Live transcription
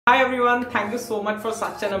Hi everyone, thank you so much for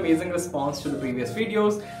such an amazing response to the previous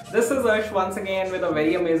videos. This is Arsh once again with a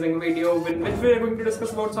very amazing video in which we are going to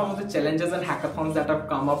discuss about some of the challenges and hackathons that have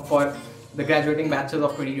come up for the graduating batches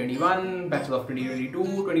of 2021, batches of 2022,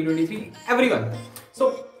 2023, everyone.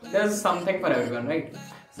 So there's something for everyone, right?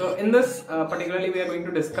 So in this particularly we are going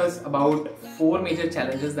to discuss about 4 major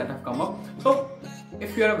challenges that have come up. So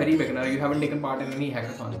if you are a very beginner, you haven't taken part in any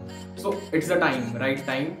hackathon, so it's the time, right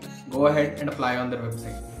time, go ahead and apply on their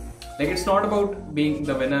website. Like, it's not about being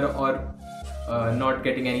the winner or not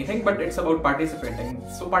getting anything, but it's about participating.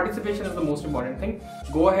 So participation is the most important thing.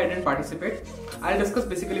 Go ahead and participate. I'll discuss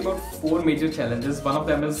basically about 4 major challenges. One of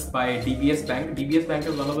them is by DBS Bank. DBS Bank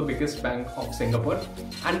is one of the biggest bank of Singapore,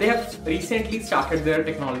 and they have recently started their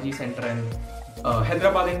technology center in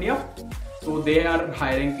Hyderabad, India. So they are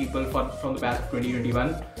hiring people from the batch of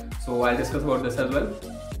 2021. So I'll discuss about this as well.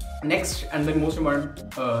 Next, and the most important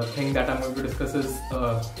thing that I'm going to discuss is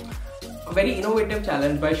a very innovative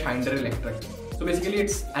challenge by Schneider Electric. So basically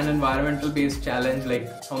it's an environmental based challenge, like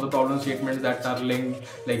some of the problem statements that are linked,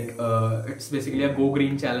 like it's basically a go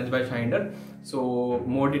green challenge by Schneider. So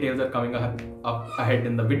more details are coming up ahead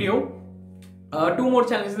in the video. 2 more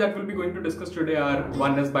challenges that we'll be going to discuss today are,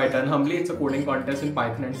 one is by dunnhumby. It's a coding contest in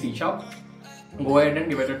Python and C#. Go ahead and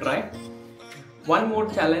give it a try. One more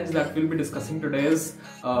challenge that we'll be discussing today is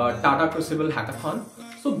Tata Crucible Hackathon.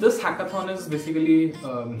 So this hackathon is basically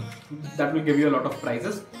that will give you a lot of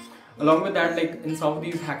prizes. Along with that, like in some of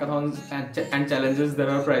these hackathons and challenges, there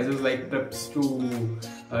are prizes like trips to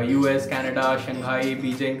US, Canada, Shanghai,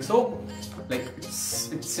 Beijing. So like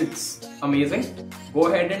it's amazing. Go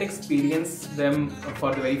ahead and experience them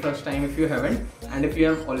for the very first time if you haven't, and if you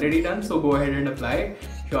have already done so, go ahead and apply.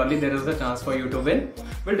 Surely there is a chance for you to win.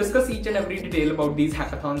 We'll discuss each and every detail about these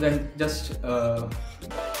hackathons, and just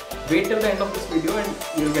wait till the end of this video and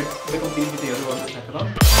you'll get the complete details about this hackathon.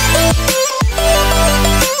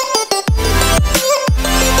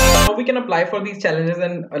 How we can apply for these challenges,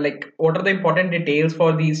 and like what are the important details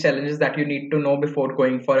for these challenges that you need to know before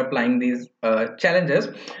going for applying these challenges.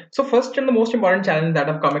 So first and the most important challenge that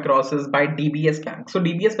I've come across is by DBS Bank. So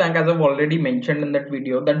DBS Bank, as I've already mentioned in that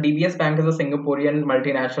video, that DBS Bank is a Singaporean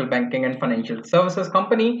multinational banking and financial services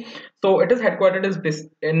company. So it is headquartered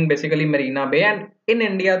in basically Marina Bay, and in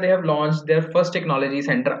India they have launched their first technology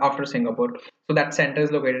center after Singapore. So that center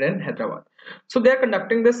is located in Hyderabad. So they are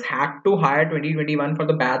conducting this Hack to Hire 2021 for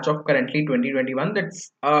the batch of currently 2021.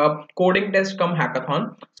 That's a coding test come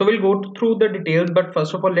hackathon. So we'll go through the details, but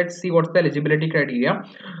first of all, let's see what's the eligibility criteria.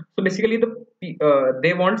 So basically,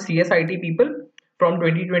 they want CSIT people from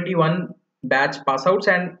 2021 batch pass outs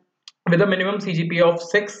and with a minimum CGPA of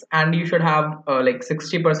 6, and you should have like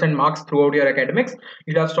 60% marks throughout your academics.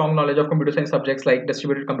 You should have strong knowledge of computer science subjects like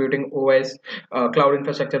distributed computing, OS, cloud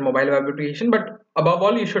infrastructure, mobile web application. But above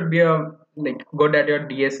all, you should be like good at your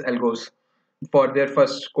DS algos for their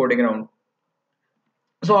first coding round.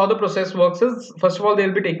 So how the process works is, first of all,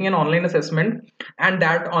 they'll be taking an online assessment, and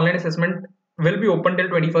that online assessment will be open till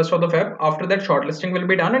 21st of the Feb. After that, shortlisting will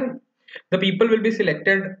be done, and the people will be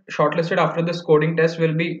selected, shortlisted after this coding test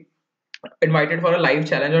will be invited for a live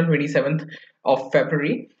challenge on 27th of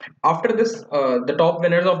February. After this, the top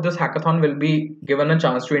winners of this hackathon will be given a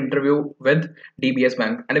chance to interview with DBS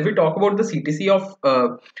Bank. And if we talk about the CTC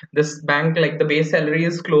of this bank, like the base salary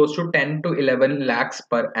is close to 10 to 11 lakhs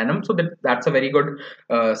per annum. So that's a very good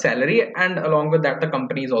salary, and along with that, the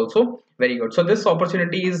company is also very good. So this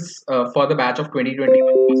opportunity is for the batch of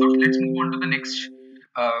 2021. So let's move on to the next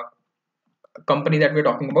company that we're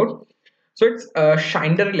talking about. So it's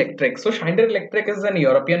Schneider Electric. So Schneider Electric is an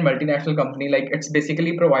European multinational company. Like, it's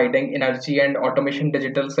basically providing energy and automation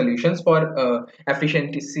digital solutions for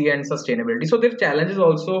efficiency and sustainability. So their challenge is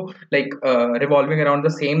also like revolving around the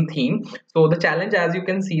same theme. So the challenge, as you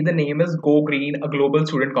can see, the name is Go Green, a global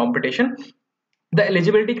student competition. The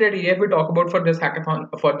eligibility criteria, if we talk about for this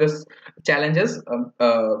hackathon, for this challenges,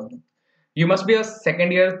 you must be a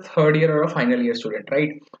second year, third year, or a final year student,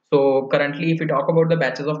 right? So currently, if we talk about the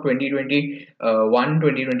batches of 2021,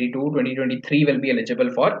 2022, 2023 will be eligible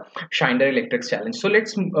for Schneider Electric's challenge. So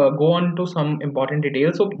let's go on to some important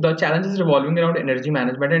details. So the challenge is revolving around energy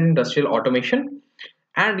management and industrial automation,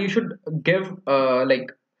 and you should give like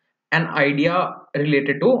an idea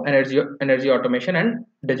related to energy automation and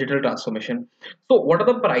digital transformation. So what are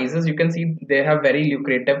the prizes? You can see they have very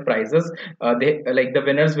lucrative prizes. They, like, the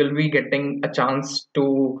winners will be getting a chance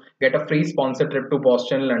to get a free sponsored trip to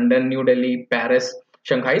Boston, London, New Delhi, Paris,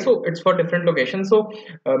 Shanghai. So it's for different locations. So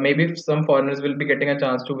maybe some foreigners will be getting a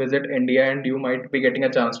chance to visit India, and you might be getting a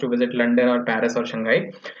chance to visit London or Paris or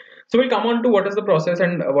Shanghai. So we'll come on to what is the process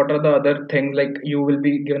and what are the other things. Like, you will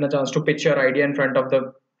be given a chance to pitch your idea in front of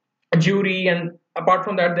the a jury, and apart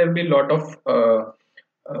from that there will be a lot of uh,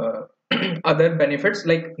 other benefits.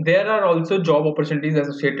 Like there are also job opportunities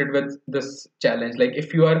associated with this challenge. Like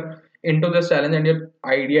if you are into this challenge and your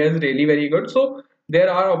idea is really very good, so there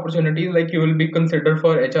are opportunities, like you will be considered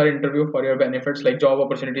for HR interview for your benefits, like job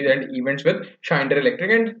opportunities and events with Schneider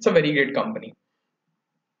Electric, and it's a very great company.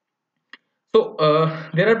 So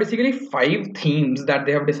there are basically five themes that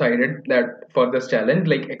they have decided that for this challenge,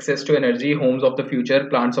 like access to energy, homes of the future,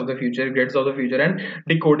 plants of the future, grids of the future, and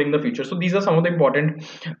decoding the future. So these are some of the important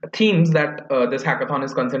themes that this hackathon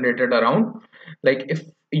is concentrated around. Like if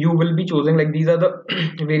you will be choosing, like these are the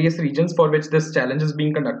various regions for which this challenge is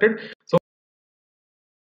being conducted. So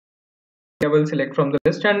I will select from the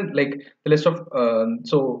list, and like the list of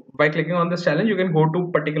so by clicking on this challenge, you can go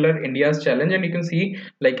to particular India's challenge, and you can see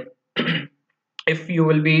like if you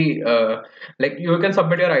will be like you can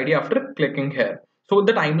submit your ID after clicking here. So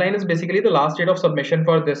the timeline is basically the last date of submission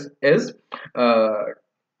for this is uh,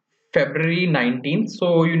 February 19th.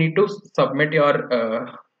 So you need to submit your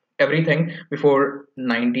everything before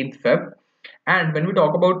 19th Feb. And when we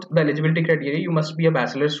talk about the eligibility criteria, you must be a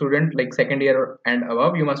bachelor student, like second year and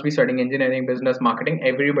above. You must be studying engineering, business, marketing.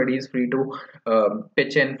 Everybody is free to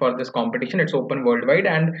pitch in for this competition. It's open worldwide,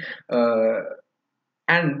 and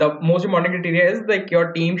the most important criteria is like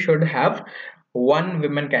your team should have one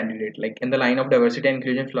women candidate. Like in the line of diversity and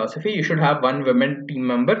inclusion philosophy, you should have one women team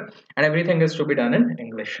member, and everything is to be done in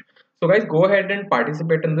English. So guys, go ahead and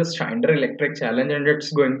participate in this Schneider Electric challenge, and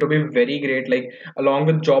it's going to be very great. Like along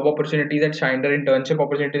with job opportunities at Schneider, internship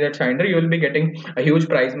opportunities at Schneider, you will be getting a huge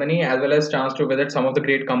prize money as well as chance to visit some of the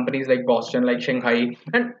great companies like Boston, like Shanghai,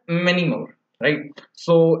 and many more, right?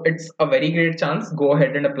 So it's a very great chance. Go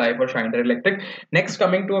ahead and apply for Schneider Electric. Next,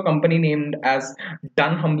 coming to a company named as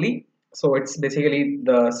dunnhumby. So it's basically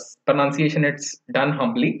the pronunciation, it's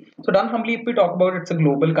dunnhumby. So dunnhumby, if we talk about, it's a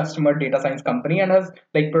global customer data science company and has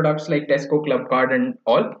like products like Tesco, Clubcard, and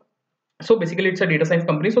all. So basically it's a data science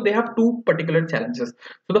company. So they have two particular challenges.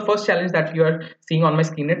 So the first challenge that you are seeing on my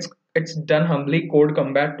screen, it's dunnhumby code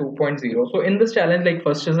combat 2.0. So in this challenge, like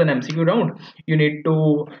first is an MCQ round. You need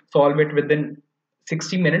to solve it within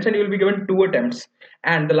 60 minutes, and you will be given two attempts,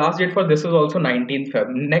 and the last date for this is also 19th Feb.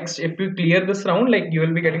 Next, if you clear this round, like you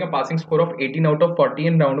will be getting a passing score of 18 out of 40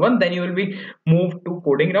 in round one. Then you will be moved to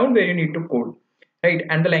coding round where you need to code, right?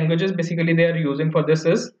 And the languages basically they are using for this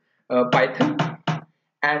is Python.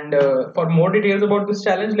 And for more details about this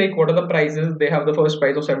challenge, like what are the prizes, they have the first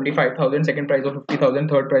prize of 75,000, second prize of 50,000,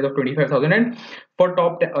 third prize of 25,000, and for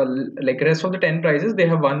like rest of the 10 prizes, they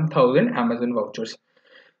have 1,000 Amazon vouchers.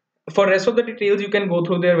 For rest of the details, you can go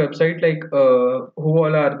through their website, like who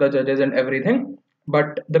all are the judges and everything.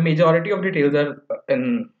 But the majority of details are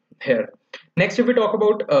in here. Next, if we talk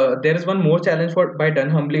about, there is one more challenge for by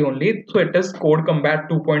dunnhumby only. So it is Code Combat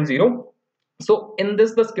 2.0. So in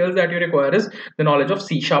this, the skills that you require is the knowledge of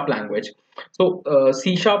C# language. So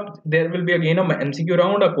C#, there will be again a MCQ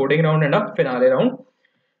round, a coding round, and a finale round.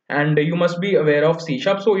 And you must be aware of C#,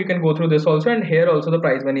 so you can go through this also. And here also the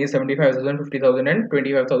prize money is 75,000, 50,000, and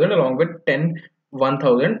 25,000, along with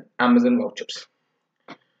 1,000 Amazon vouchers.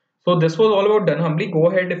 So this was all about dunnhumby. Go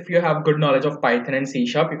ahead, if you have good knowledge of Python and C#,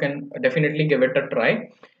 you can definitely give it a try.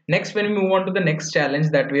 Next, when we move on to the next challenge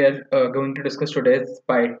that we are going to discuss today is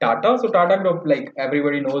by Tata. So Tata Group, like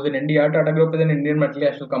everybody knows in India, Tata Group is an Indian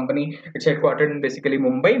multinational company. It's headquartered in basically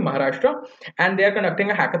Mumbai, Maharashtra, and they are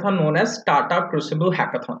conducting a hackathon known as Tata Crucible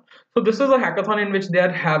Hackathon. So this is a hackathon in which they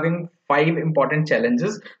are having 5 important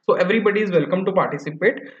challenges. So everybody is welcome to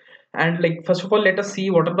participate. And like first of all, let us see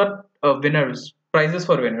what are the winners. Prizes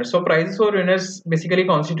for winners. So prizes for winners basically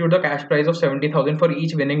constitute the cash prize of 70,000 for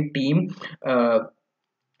each winning team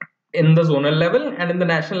in the zonal level, and in the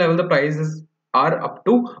national level the prizes are up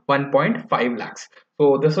to 1.5 lakhs.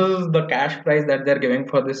 So this is the cash prize that they're giving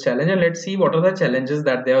for this challenge, and let's see what are the challenges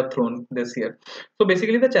that they have thrown this year. So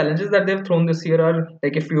basically the challenges that they've thrown this year are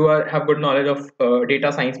like if you have good knowledge of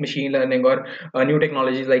data science, machine learning, or new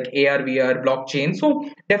technologies like AR, VR, blockchain, so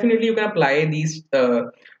definitely you can apply these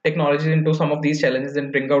technologies into some of these challenges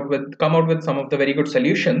and come out with some of the very good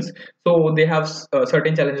solutions. So they have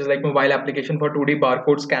certain challenges like mobile application for 2D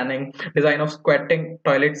barcode scanning, design of squatting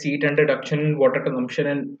toilet seat and reduction in water consumption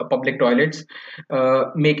in public toilets,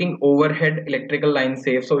 making overhead electrical lines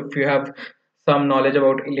safe. So if you have some knowledge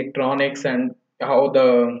about electronics and how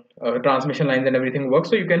the transmission lines and everything works,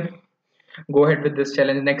 so you can go ahead with this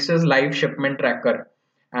challenge. Next is live shipment tracker,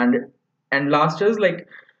 and last is like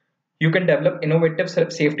You can develop innovative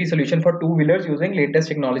safety solution for two-wheelers using latest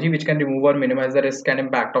technology which can remove or minimize the risk and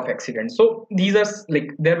impact of accidents. So these are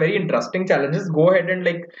like, they're very interesting challenges. Go ahead and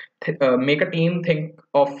like make a team think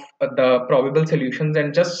of the probable solutions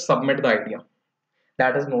and just submit the idea.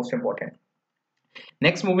 That is most important.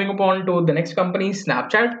 Next, moving upon to the next company,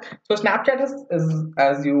 Snapchat. So Snapchat is,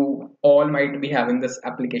 as you all might be having this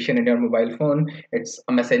application in your mobile phone. It's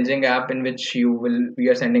a messaging app in which we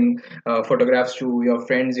are sending photographs to your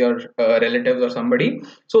friends, your relatives, or somebody.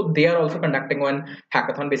 So they are also conducting one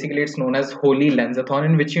hackathon. Basically, it's known as Holy Lensathon,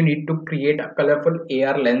 in which you need to create a colorful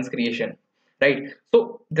AR lens creation. Right.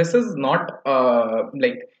 So this is not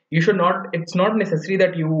like, you should not, it's not necessary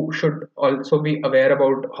that you should also be aware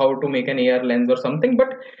about how to make an AR lens or something,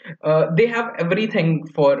 but they have everything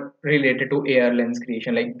for related to AR lens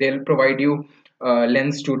creation. Like, they'll provide you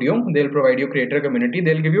lens studio, they'll provide you creator community,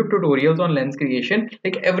 they'll give you tutorials on lens creation,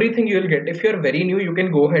 like everything you will get. If you're very new, you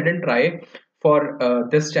can go ahead and try for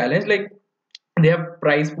this challenge. Like, they have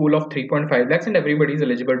prize pool of 3.5 lakhs and everybody is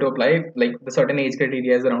eligible to apply. Like, the certain age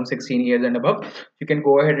criteria is around 16 years and above. You can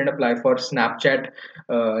go ahead and apply for Snapchat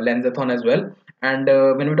Lensathon as well. And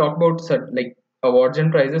when we talk about like awards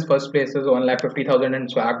and prizes, first place is 1,50,000 in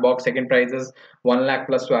swag box, second prize is 1 lakh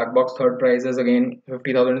plus swag box, third prize is again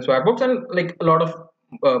 50,000 in swag box, and like a lot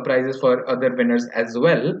of prizes for other winners as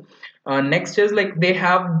well. Next is like, they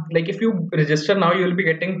have, like, if you register now, you will be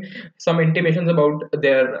getting some intimations about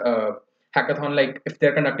their hackathon, like if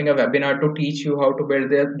they're conducting a webinar to teach you how to build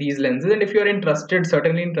these lenses. And if you're interested,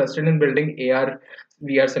 certainly interested in building AR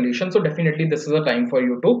VR solutions, so definitely this is a time for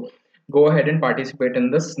you to go ahead and participate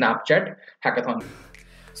in this Snapchat hackathon.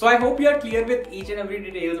 So I hope you are clear with each and every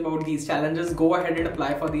details about these challenges. Go ahead and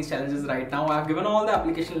apply for these challenges right now. I've given all the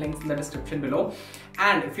application links in the description below.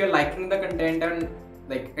 And if you're liking the content, and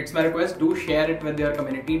like, it's my request, do share it with your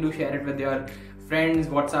community, do share it with your friends,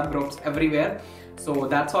 WhatsApp groups, everywhere. So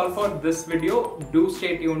that's all for this video. Do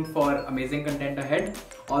stay tuned for amazing content ahead.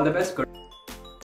 All the best. Good.